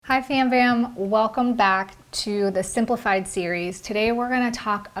Hi Fam, welcome back to the Simplified series. Today we're going to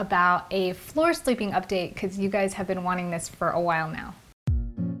talk about a floor sleeping update because you guys have been wanting this for a while now.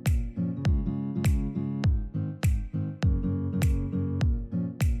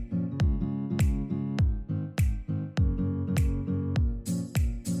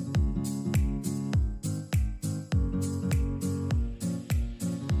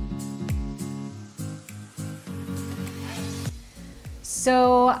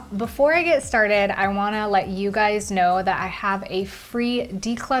 So before I get started, I want to let you guys know that I have a free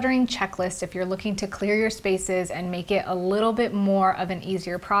decluttering checklist if you're looking to clear your spaces and make it a little bit more of an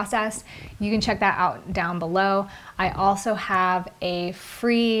easier process. You can check that out down below. I also have a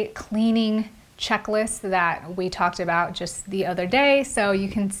free cleaning checklist that we talked about just the other day, so you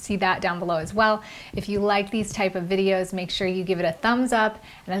can see that down below as well. If you like these type of videos, make sure you give it a thumbs up,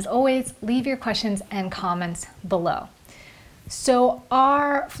 and as always, leave your questions and comments below. So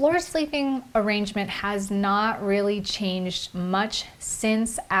our floor sleeping arrangement has not really changed much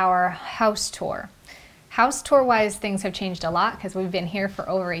since our house tour. House tour wise, things have changed a lot because we've been here for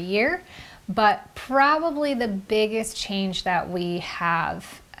over a year, but probably the biggest change that we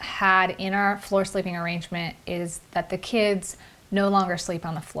have had in our floor sleeping arrangement is that the kids no longer sleep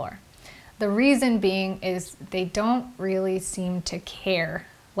on the floor. The reason being is they don't really seem to care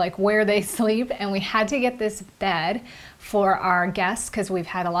like where they sleep, and we had to get this bed for our guests because we've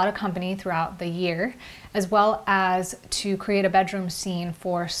had a lot of company throughout the year, as well as to create a bedroom scene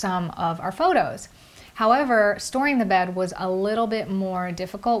for some of our photos. However, storing the bed was a little bit more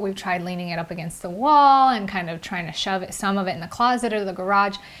difficult. We've tried leaning it up against the wall and kind of trying to shove some of it in the closet or the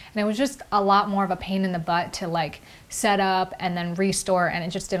garage, and it was just a lot more of a pain in the butt to like set up and then restore, and it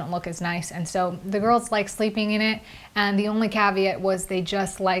just didn't look as nice. And so the girls like sleeping in it, and the only caveat was they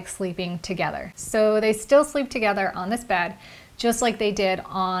just like sleeping together. So they still sleep together on this bed, just like they did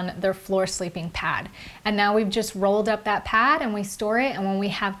on their floor sleeping pad. And now we've just rolled up that pad and we store it, and when we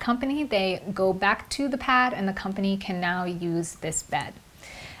have company, they go back to the pad and the company can now use this bed.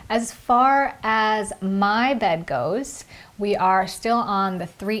 As far as my bed goes, we are still on the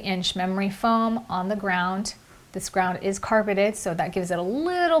 3-inch memory foam on the ground. This ground is carpeted, so that gives it a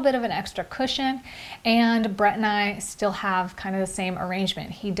little bit of an extra cushion. And Brett and I still have kind of the same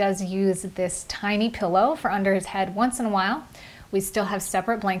arrangement. He does use this tiny pillow for under his head once in a while. We still have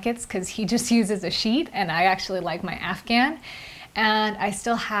separate blankets because he just uses a sheet and I actually like my Afghan. And I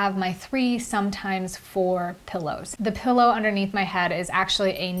still have my 3, sometimes 4 pillows. The pillow underneath my head is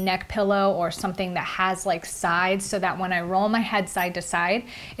actually a neck pillow or something that has like sides, so that when I roll my head side to side,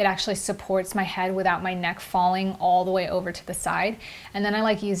 it actually supports my head without my neck falling all the way over to the side. And then I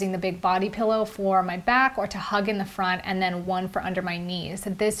like using the big body pillow for my back or to hug in the front, and then one for under my knees.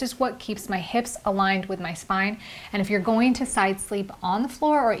 This is what keeps my hips aligned with my spine. And if you're going to side sleep on the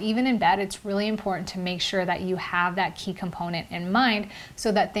floor or even in bed, it's really important to make sure that you have that key component in mind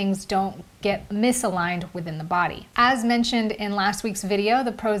so that things don't get misaligned within the body. As mentioned in last week's video,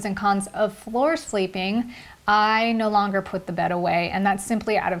 the pros and cons of floor sleeping, I no longer put the bed away, and that's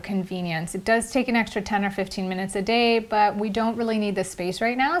simply out of convenience. It does take an extra 10 or 15 minutes a day, but we don't really need the space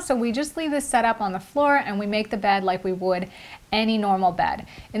right now, so we just leave this set up on the floor and we make the bed like we would any normal bed.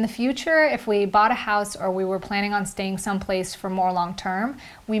 In the future, if we bought a house or we were planning on staying someplace for more long term,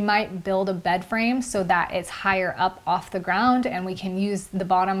 we might build a bed frame so that it's higher up off the ground and we can use the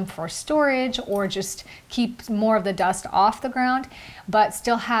bottom for storage or just keep more of the dust off the ground, but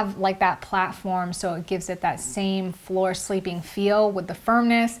still have like that platform so it gives it that same floor sleeping feel with the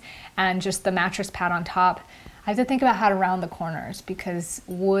firmness and just the mattress pad on top. I have to think about how to round the corners because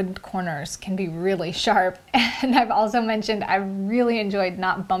wood corners can be really sharp. And I've also mentioned I really enjoyed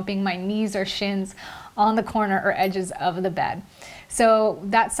not bumping my knees or shins on the corner or edges of the bed. So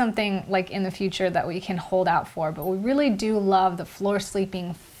that's something like in the future that we can hold out for, but we really do love the floor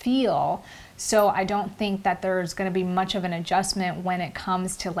sleeping feel. So I don't think that there's going to be much of an adjustment when it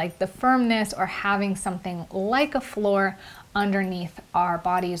comes to like the firmness or having something like a floor underneath our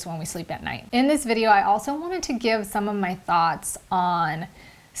bodies when we sleep at night. In this video, I also wanted to give some of my thoughts on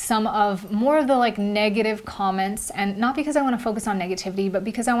some of more of the like negative comments, and not because I want to focus on negativity, but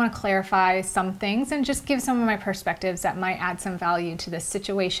because I want to clarify some things and just give some of my perspectives that might add some value to this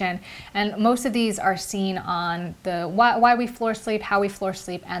situation. And most of these are seen on the why we floor sleep, how we floor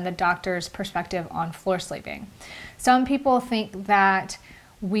sleep, and the doctor's perspective on floor sleeping. Some people think that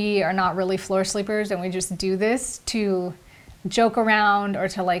we are not really floor sleepers and we just do this to joke around or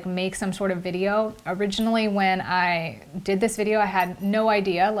to like make some sort of video. Originally, when I did this video, I had no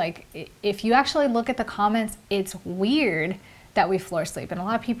idea. Like, if you actually look at the comments, it's weird that we floor sleep. And a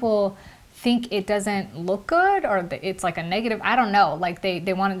lot of people think it doesn't look good, or it's like a negative, I don't know, like they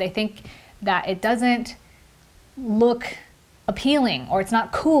think that it doesn't look appealing, or it's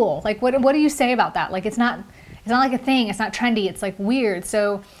not cool. Like what do you say about that? Like it's not like a thing, it's not trendy, it's like weird.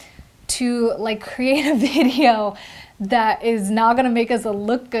 So to like create a video that is not going to make us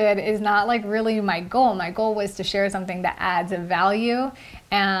look good is not like really my goal. My goal was to share something that adds a value,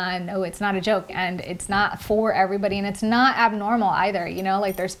 and no, it's not a joke, and it's not for everybody, and it's not abnormal either. You know,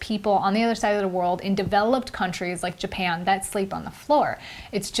 like there's people on the other side of the world in developed countries like Japan that sleep on the floor.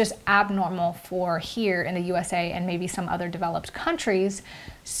 It's just abnormal for here in the USA and maybe some other developed countries.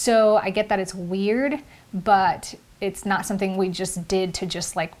 So I get that it's weird, but it's not something we just did to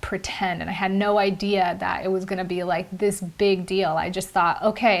just like pretend. And I had no idea that it was gonna be like this big deal. I just thought,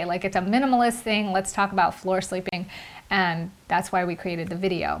 okay, like it's a minimalist thing, let's talk about floor sleeping. And that's why we created the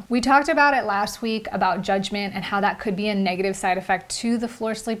video. We talked about it last week about judgment and how that could be a negative side effect to the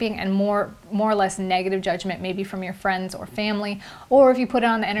floor sleeping, and more or less negative judgment maybe from your friends or family, or if you put it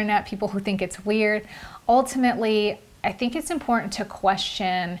on the internet, people who think it's weird. Ultimately, I think it's important to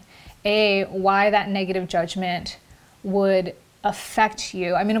question why that negative judgment would affect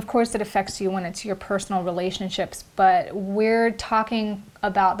you. I mean, of course it affects you when it's your personal relationships, but we're talking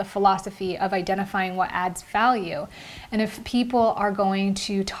about the philosophy of identifying what adds value. And if people are going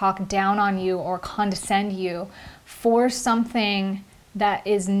to talk down on you or condescend you for something that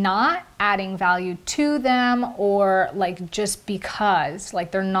is not adding value to them, or like just because, like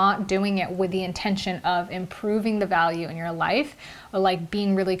they're not doing it with the intention of improving the value in your life, or like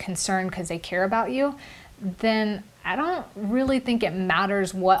being really concerned because they care about you, then I don't really think it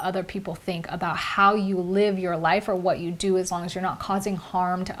matters what other people think about how you live your life or what you do, as long as you're not causing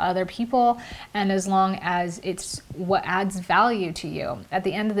harm to other people and as long as it's what adds value to you. At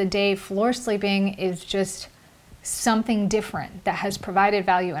the end of the day, floor sleeping is just something different that has provided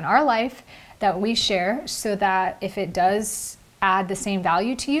value in our life that we share, so that if it does add the same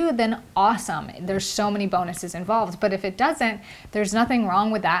value to you, then awesome. There's so many bonuses involved. But if it doesn't, there's nothing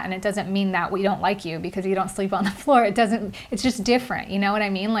wrong with that, and it doesn't mean that we don't like you because you don't sleep on the floor. It's just different, you know what I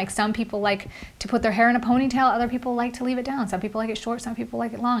mean? Like some people like to put their hair in a ponytail, other people like to leave it down. Some people like it short, some people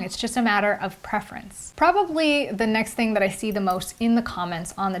like it long. It's just a matter of preference. Probably the next thing that I see the most in the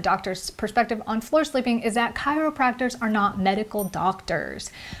comments on the doctor's perspective on floor sleeping is that chiropractors are not medical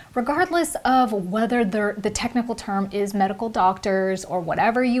doctors. Regardless of whether the technical term is medical doctors or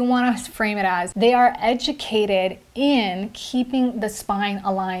whatever you want to frame it as, they are educated in keeping the spine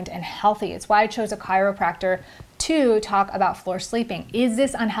aligned and healthy. It's why I chose a chiropractor to talk about floor sleeping. Is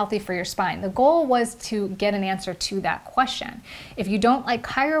this unhealthy for your spine? The goal was to get an answer to that question. If you don't like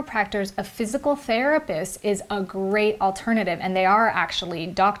chiropractors, a physical therapist is a great alternative, and they are actually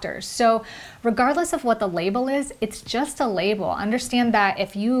doctors. So regardless of what the label is, it's just a label. Understand that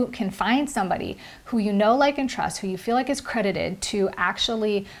if you can find somebody who you know, like, and trust, who you feel like is credited to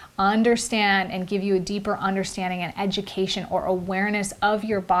actually understand and give you a deeper understanding and education or awareness of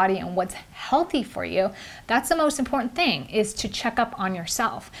your body and what's healthy for you, that's the most important thing, is to check up on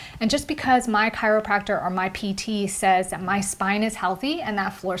yourself. And just because my chiropractor or my PT says that my spine is healthy and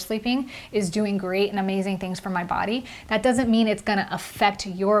that floor sleeping is doing great and amazing things for my body, that doesn't mean it's going to affect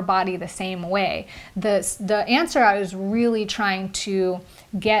your body the same way. The answer I was really trying to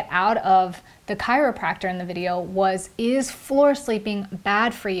get out of the chiropractor in the video was, is floor sleeping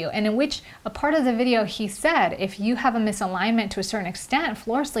bad for you? And in which a part of the video he said, if you have a misalignment to a certain extent,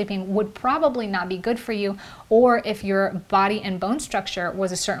 floor sleeping would probably not be good for you, or if your body and bone structure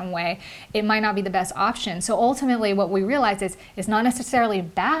was a certain way, it might not be the best option. So ultimately what we realize is it's not necessarily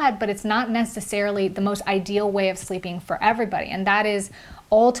bad, but it's not necessarily the most ideal way of sleeping for everybody. And that is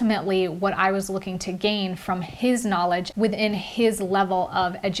ultimately what I was looking to gain from his knowledge within his level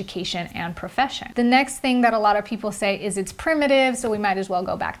of education and profession. The next thing that a lot of people say is it's primitive, so we might as well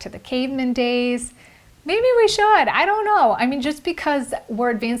go back to the caveman days. Maybe we should, I don't know. I mean, just because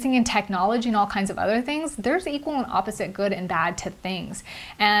we're advancing in technology and all kinds of other things, there's equal and opposite good and bad to things.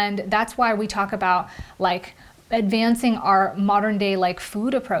 And that's why we talk about like advancing our modern day like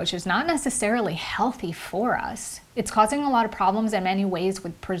food approach is not necessarily healthy for us. It's causing a lot of problems in many ways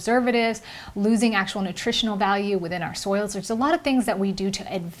with preservatives, losing actual nutritional value within our soils. There's a lot of things that we do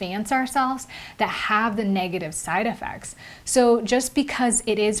to advance ourselves that have the negative side effects. So just because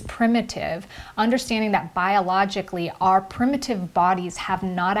it is primitive, understanding that biologically our primitive bodies have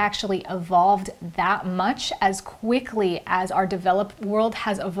not actually evolved that much as quickly as our developed world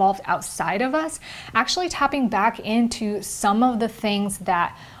has evolved outside of us, actually tapping back into some of the things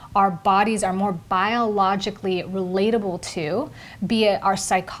that our bodies are more biologically relatable to, be it our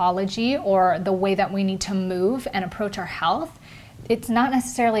psychology or the way that we need to move and approach our health, it's not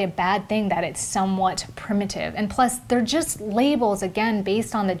necessarily a bad thing that it's somewhat primitive. And plus, they're just labels, again,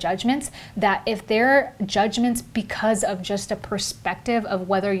 based on the judgments, that if they're judgments because of just a perspective of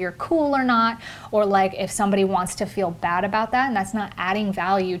whether you're cool or not, or like if somebody wants to feel bad about that and that's not adding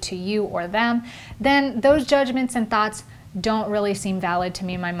value to you or them, then those judgments and thoughts don't really seem valid to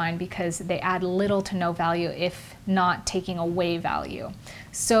me in my mind, because they add little to no value, if not taking away value.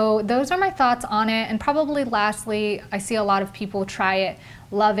 So those are my thoughts on it. And probably lastly, I see a lot of people try it,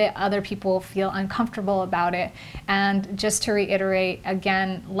 love it, other people feel uncomfortable about it. And just to reiterate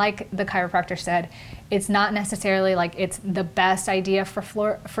again, like the chiropractor said, it's not necessarily like it's the best idea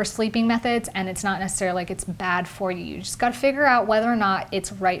for sleeping methods, and it's not necessarily like it's bad for you. You just got to figure out whether or not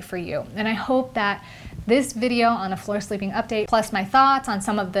it's right for you. And I hope that this video on a floor sleeping update, plus my thoughts on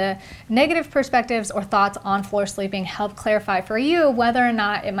some of the negative perspectives or thoughts on floor sleeping, help clarify for you whether or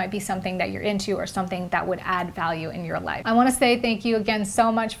not it might be something that you're into or something that would add value in your life. I want to say thank you again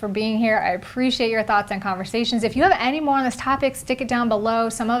so much for being here. I appreciate your thoughts and conversations. If you have any more on this topic, stick it down below.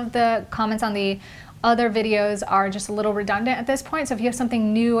 Some of the comments on the other videos are just a little redundant at this point. So if you have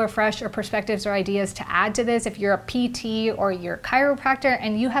something new or fresh or perspectives or ideas to add to this, if you're a PT or you're a chiropractor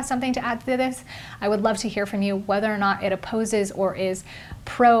and you have something to add to this, I would love to hear from you, whether or not it opposes or is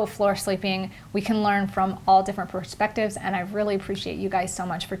pro floor sleeping. We can learn from all different perspectives, and I really appreciate you guys so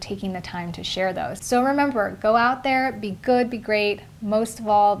much for taking the time to share those. So remember, go out there, be good, be great. Most of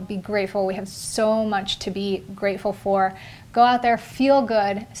all, be grateful. We have so much to be grateful for. Go out there, feel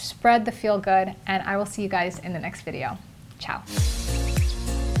good, spread the feel good, and I will see you guys in the next video. Ciao.